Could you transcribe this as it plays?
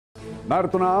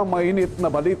Narito na ang mainit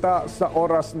na balita sa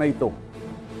oras na ito.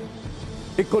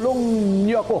 Ikulong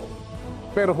niyo ako,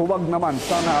 pero huwag naman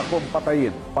sana akong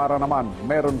patayin para naman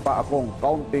meron pa akong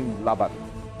kaunting laban.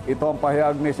 Ito ang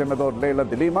pahayag ni Senador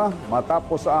Delima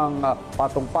matapos ang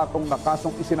patong-patong na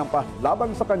kasong isinampa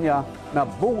laban sa kanya na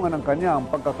bunga ng kanyang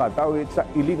pagkakatawid sa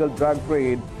illegal drug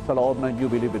trade sa loob ng You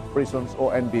Believe It Prisons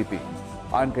o NBP.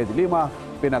 Ayon kay Delima,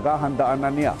 pinaghahandaan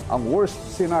na niya ang worst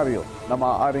scenario na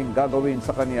maaaring gagawin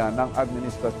sa kanya ng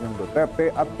Administrasyong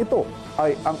Duterte at ito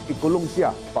ay ang ikulong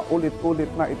siya.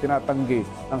 Paulit-ulit na itinatanggi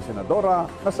ng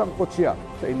senadora na sangkot siya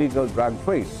sa illegal drug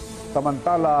trade.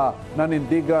 Samantala,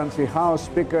 nanindigan si House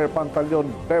Speaker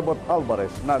Pantaleon Bebot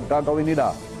Alvarez na gagawin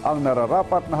nila ang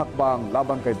nararapat na hakbang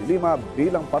laban kay Delima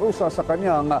bilang parusa sa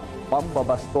kanyang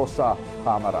pambabasto sa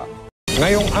Kamara.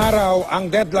 Ngayong araw,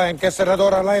 ang deadline kay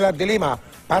Senadora Delima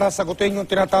para sagutin yung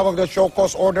tinatawag na show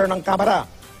cause order ng Kamara.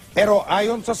 Pero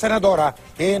ayon sa Senadora,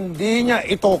 hindi niya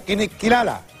ito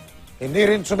kinikilala. Hindi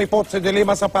rin sumipot si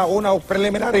Delima sa pauna o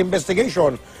preliminary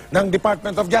investigation ng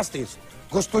Department of Justice.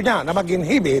 Gusto niya na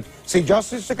mag-inhibit si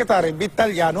Justice Secretary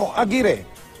Vitaliano Aguirre.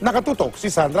 Nakatutok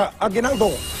si Sandra Aguinaldo.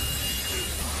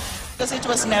 Because it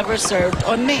was never served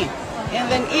on me. And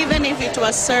then even if it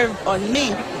was served on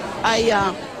me,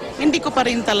 hindi ko pa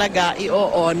rin talaga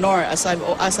i-honor as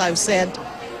I've said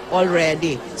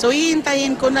already. So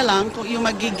hihintayin ko na lang kung yung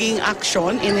magiging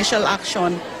action, initial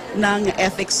action ng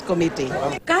Ethics Committee.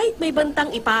 Kahit may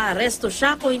bantang ipaaresto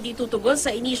siya kung hindi tutugon sa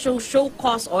inisyong show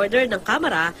cause order ng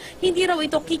Kamara, hindi raw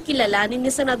ito kikilalanin ni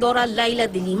Senadora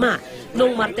Delima.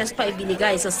 Noong Martes pa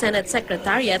ibinigay sa Senate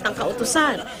Secretariat ang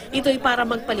kautusan. Ito'y para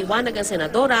magpaliwanag ang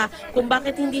Senadora kung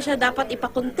bakit hindi siya dapat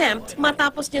ipakontempt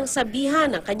matapos niyang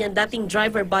sabihan ng kanyang dating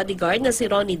driver bodyguard na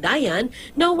si Ronnie Dayan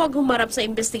na huwag humarap sa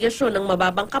investigasyon ng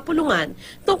mababang kapulungan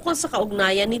tungkol sa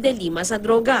kaugnayan ni Delima sa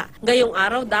droga. Ngayong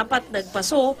araw dapat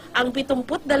nagpaso ang 72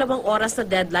 oras na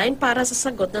deadline para sa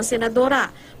sagot ng Senadora.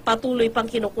 Patuloy pang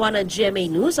kinukuha ng GMA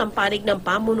News ang panig ng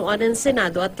pamunuan ng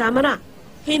Senado at Kamara.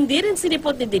 Hindi rin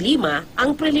sinipot ni Delima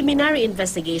ang preliminary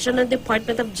investigation ng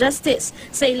Department of Justice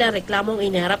sa ilang reklamong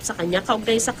iniharap sa kanya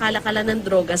kaugnay sa kalakalan ng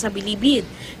droga sa Bilibid.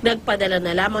 Nagpadala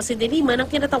na lamang si Delima ng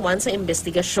kinatawan sa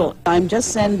investigasyon. I'm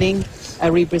just sending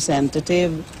a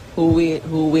representative who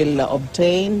will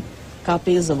obtain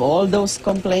copies of all those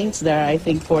complaints. There are, I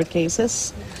think, 4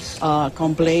 cases,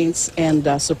 complaints and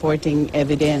supporting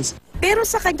evidence. Pero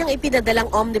sa kanyang ipinadalang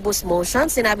omnibus motion,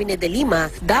 sinabi ni Delima,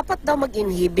 dapat daw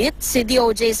mag-inhibit si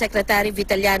DOJ Secretary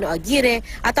Vitaliano Aguirre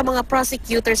at ang mga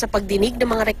prosecutor sa pagdinig ng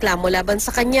mga reklamo laban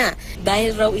sa kanya.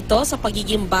 Dahil raw ito sa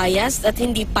pagiging biased at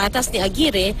hindi patas ni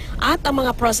Aguirre at ang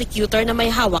mga prosecutor na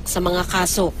may hawak sa mga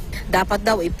kaso. Dapat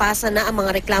daw ipasa na ang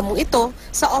mga reklamong ito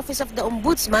sa Office of the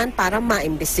Ombudsman para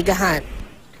maimbestigahan.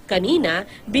 Kanina,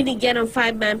 binigyan ng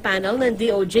 5-man panel ng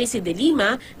DOJ si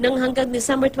Delima ng hanggang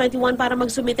December 21 para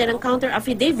magsumite ng counter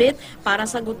affidavit para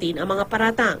sagutin ang mga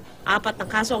paratang. 4 na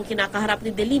kaso ang kinakaharap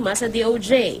ni Delima sa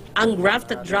DOJ. Ang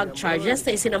graft at drug charges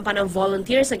na isinampa ng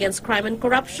Volunteers Against Crime and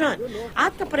Corruption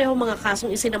at kaparehong mga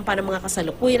kasong isinampa ng mga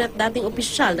kasalukuyan at dating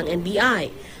opisyal ng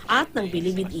NBI at ng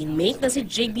Bilibid inmate na si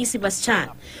JB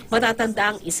Sebastian.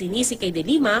 Matatanda ang isinisi kay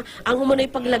Delima ang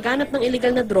umano'y paglaganap ng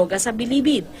illegal na droga sa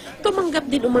Bilibid. Tumanggap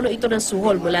din umano ito ng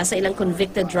suhol mula sa ilang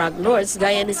convicted drug lords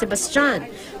gaya ni Sebastian.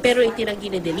 Pero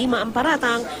itinanggi ni Delima ang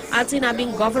paratang at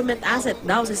sinabing government asset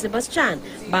daw si Sebastian,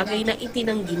 bagay na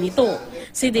itinanggi nito.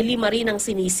 Si Delima rin ang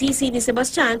sinisisi ni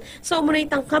Sebastian sa umano'y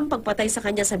tangkang pagpatay sa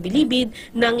kanya sa Bilibid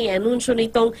nang i-anunsyo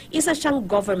nitong isa siyang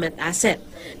government asset.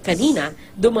 Kanina,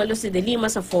 dumalo si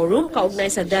Delima sa forum kaugnay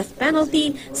sa death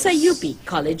penalty sa UP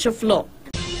College of Law.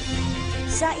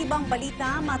 Sa ibang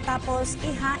balita, matapos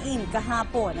ihain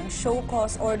kahapon ang show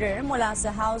cause order mula sa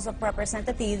House of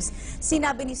Representatives,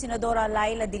 sinabi ni Senadora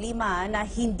Delima na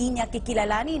hindi niya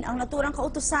kikilalanin ang naturang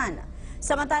kautusan.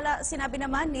 Samantala, sinabi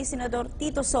naman ni Senador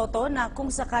Tito Soto na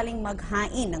kung sakaling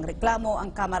maghain ng reklamo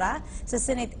ang Kamara sa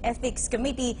Senate Ethics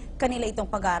Committee, kanila itong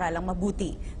pag-aaralang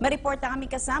mabuti. May report ang aming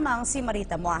kasamang si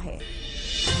Marita Muahe.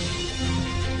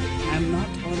 I'm not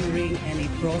honoring any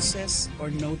process or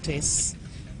notice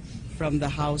from the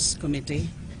House Committee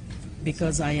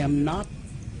because I am not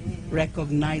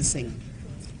recognizing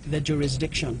the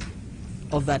jurisdiction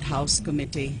of that House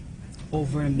Committee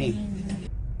over me.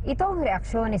 Ito ang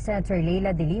reaksyon ni Senator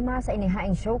Delima sa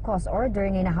inihaing show cause order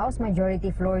ni na House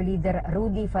Majority Floor Leader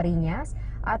Rudy Fariñas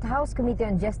at House Committee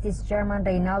on Justice Chairman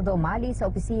Reynaldo Umali sa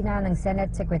opisina ng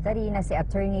Senate Secretary na si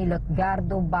Attorney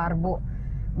Lotgardo Barbo.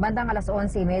 Bandang alas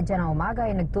 11:30 ng umaga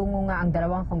ay nagtungo nga ang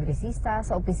 2 kongresista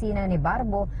sa opisina ni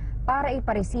Barbo para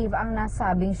ipareceive ang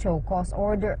nasabing show cause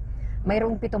order.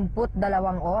 Mayroong 72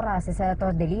 oras si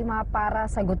Senator Delima para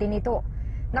sagutin ito.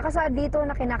 Nakasaad dito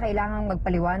na kinakailangang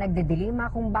magpaliwanag ni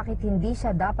Delima kung bakit hindi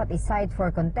siya dapat i-cite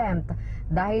for contempt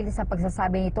dahil sa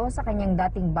pagsasabi nito sa kanyang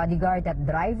dating bodyguard at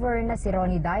driver na si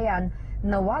Ronnie Dayan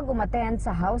na wag umattend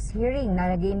sa House hearing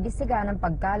na nag-iimbestiga ng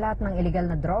pagkalat ng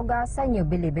illegal na droga sa New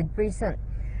Bilibid Prison.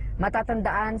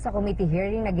 Matatandaan sa committee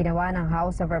hearing na ginawa ng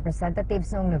House of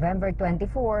Representatives noong November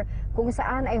 24 kung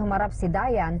saan ay humarap si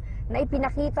Dayan na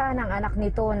ipinakita ng anak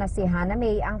nito na si Hannah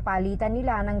May ang palitan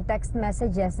nila ng text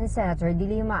messages ni Senator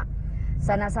Delima.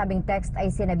 Sa nasabing text ay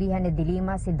sinabihan ni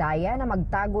Delima si Dayan na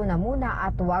magtago na muna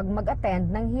at huwag mag-attend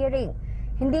ng hearing.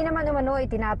 Hindi naman umano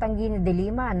itinatanggi ni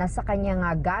Delima na sa kanya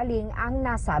nga galing ang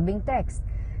nasabing text.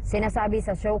 Sinasabi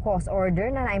sa show cause order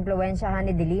na naimpluwensyahan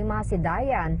ni Delima si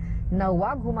Dayan na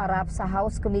huwag humarap sa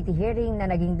House Committee hearing na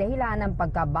naging dahilan ng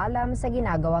pagkabalam sa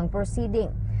ginagawang proceeding.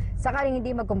 Sakaling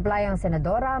hindi mag-comply ang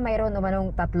senadora, mayroon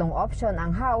umanong 3 option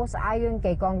ang House ayon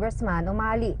kay Congressman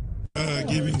Umali.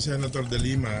 Giving Senator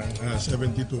Delima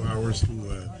 72 hours to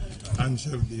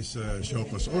answer this show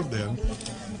cause order.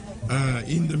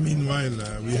 In the meanwhile,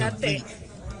 we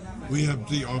have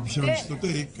three options to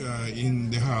take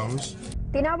in the House.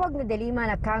 Tinawag ni Delima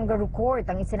na kangaroo court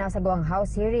ang isinasagawang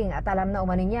House hearing at alam na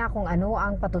umano niya kung ano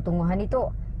ang patutunguhan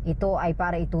nito. Ito ay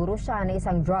para ituro siya na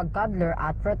isang drug peddler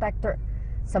at protector.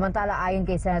 Samantala ayon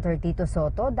kay Senator Tito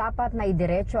Soto, dapat na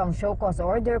idiretso ang show cause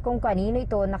order kung kanino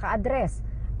ito naka-address.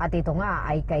 At ito nga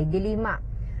ay kay Delima.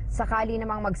 Sakali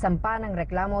namang magsampa ng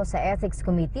reklamo sa Ethics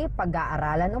Committee,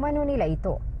 pag-aaralan umano nila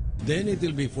ito. Then it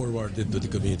will be forwarded to the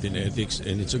Committee on Ethics,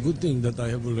 and it's a good thing that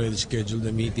I have already scheduled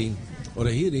a meeting or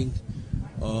a hearing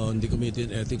on the Committee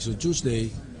on Ethics on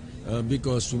Tuesday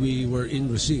because we were in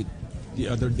receipt the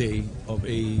other day of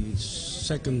a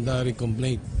secondary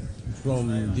complaint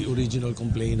from the original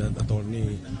complainant,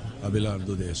 Attorney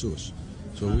Abelardo de Jesus.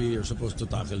 So we are supposed to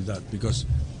tackle that because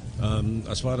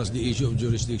as far as the issue of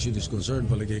jurisdiction is concerned,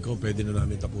 palagay ko pwede na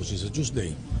namin tapusin sa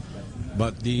Tuesday.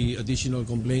 But the additional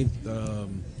complaint,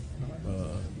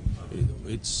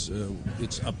 it's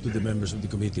up to the members of the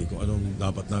committee kung anong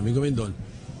dapat namin gawin doon.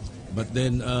 But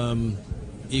then,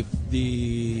 if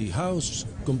the House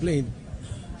complaint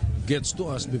gets to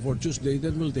us before Tuesday,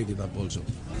 then we'll take it up also.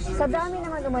 Sa dami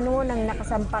naman umano ng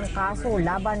nakasampang kaso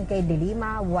laban kay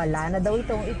Delima, wala na daw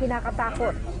itong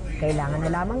ikinakatakot. Kailangan na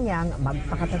lamang niyang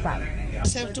magpakatatag. I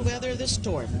have to weather the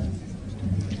storm.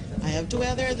 I have to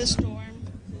weather the storm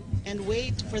and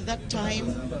wait for that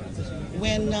time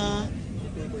when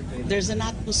there's an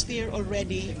atmosphere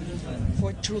already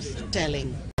for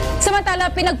truth-telling. Samantala,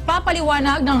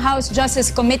 pinagpapaliwanag ng House Justice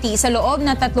Committee sa loob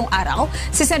ng 3 araw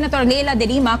si Senator Leila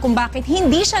Delima kung bakit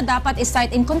hindi siya dapat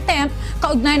i-cite in contempt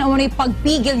kaugnay na umano'y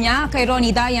pagpigil niya kay Ronnie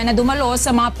Dayan na dumalo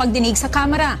sa mga pagdinig sa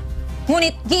Kamara.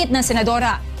 Ngunit giit ng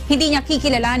Senadora, hindi niya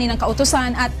kikilalanin ng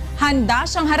kautusan at handa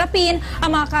siyang harapin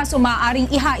ang mga kaso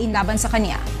maaaring ihain laban sa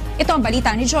kanya. Ito ang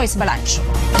balita ni Joyce Balancho.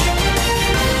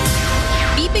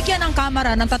 Bibigyan ang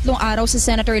Kamara ng 3 araw si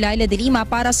Senator Leila Delima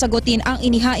para sagutin ang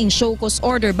inihaing show cause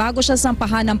order bago siya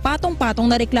sampahan ng patong-patong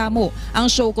na reklamo. Ang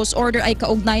show cause order ay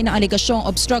kaugnay ng alegasyong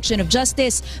obstruction of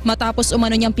justice matapos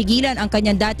umano niyang pigilan ang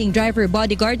kanyang dating driver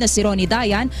bodyguard na si Ronnie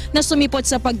Dayan na sumipot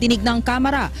sa pagdinig ng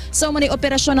Kamara sa umano'y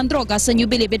operasyon ng droga sa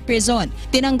New Bilibid Prison.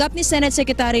 Tinanggap ni Senate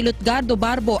Secretary Lutgardo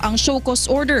Barbo ang show cause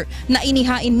order na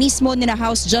inihain mismo ni na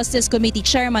House Justice Committee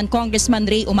Chairman Congressman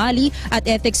Ray Umali at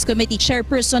Ethics Committee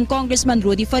Chairperson Congressman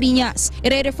Rudy Fariñas.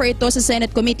 I-refer ito sa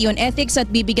Senate Committee on Ethics at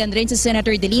bibigyan rin si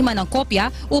Senator Delima ng kopya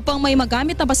upang may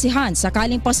magamit na basihan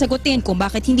sakaling pasagutin kung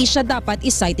bakit hindi siya dapat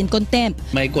i-cite in contempt.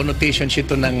 May connotations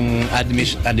ito ng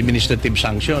administrative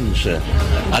sanctions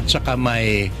at saka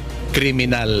may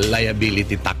criminal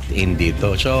liability tucked in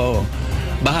dito. So,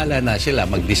 bahala na sila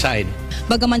mag-decide.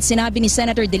 Bagaman sinabi ni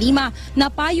Senator Delima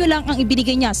na payo lang ang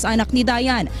ibinigay niya sa anak ni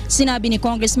Dayan, sinabi ni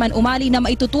Congressman Umali na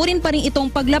maituturin pa rin itong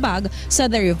paglabag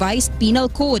sa the revised penal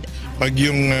code. Pag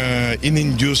yung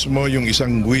in-induce mo yung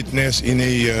isang witness in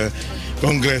a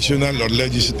congressional or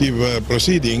legislative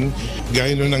proceeding,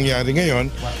 gaya nung nangyari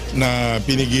ngayon na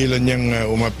pinigilan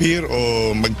niyang umapir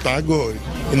o magtago,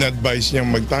 in-advise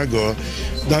niyang magtago,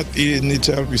 that in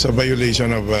itself is a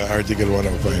violation of Article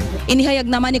 105. Inihayag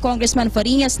naman ni Congressman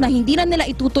Fariñas na hindi na nila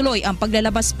itutuloy ang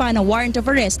paglalabas pa ng warrant of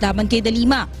arrest laban kay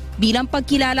Delima bilang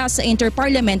pagkilala sa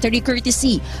interparliamentary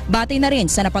courtesy. Batay na rin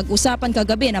sa napag-usapan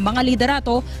kagabi ng mga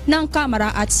liderato ng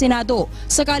Kamara at Senado.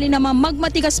 Sakali naman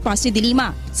magmatigas pa si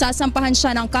Delima, sasampahan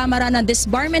siya ng Kamara ng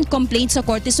disbarment complaint sa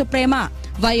Korte Suprema.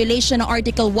 Violation ng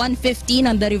Article 115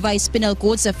 ng the revised penal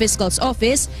code sa Fiscal's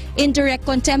Office, indirect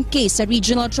contempt case sa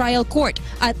Regional Trial Court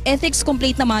at ethics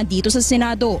complaint naman dito sa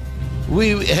Senado.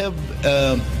 We have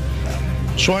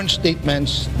sworn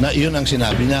statements na iyon ang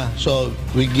sinabi niya. So,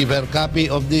 we give her copy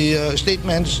of the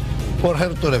statements for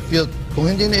her to refute. Kung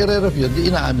hindi na i-refute,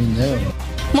 di inaamin niya yun.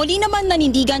 Muli naman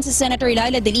nanindigan si Senator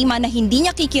Laila Delima na hindi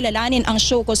niya kikilalanin ang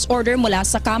show cause order mula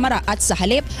sa Kamara at sa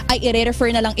halip ay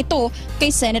i-refer na lang ito kay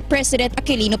Senate President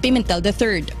Aquilino Pimentel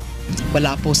III.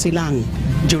 Wala po silang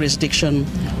jurisdiction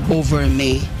over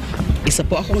me. Isa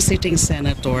po akong sitting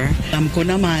senator. Alam ko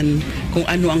naman kung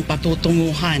ano ang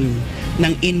patutunguhan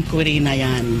ng inquiry na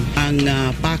yan. Ang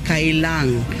pakay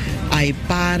lang ay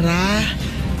para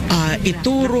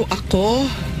ituro ako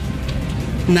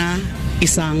na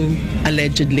isang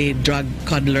allegedly drug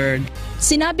cuddler.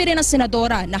 Sinabi rin ng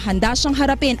senadora na handa siyang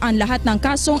harapin ang lahat ng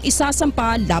kasong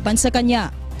isasampa laban sa kanya.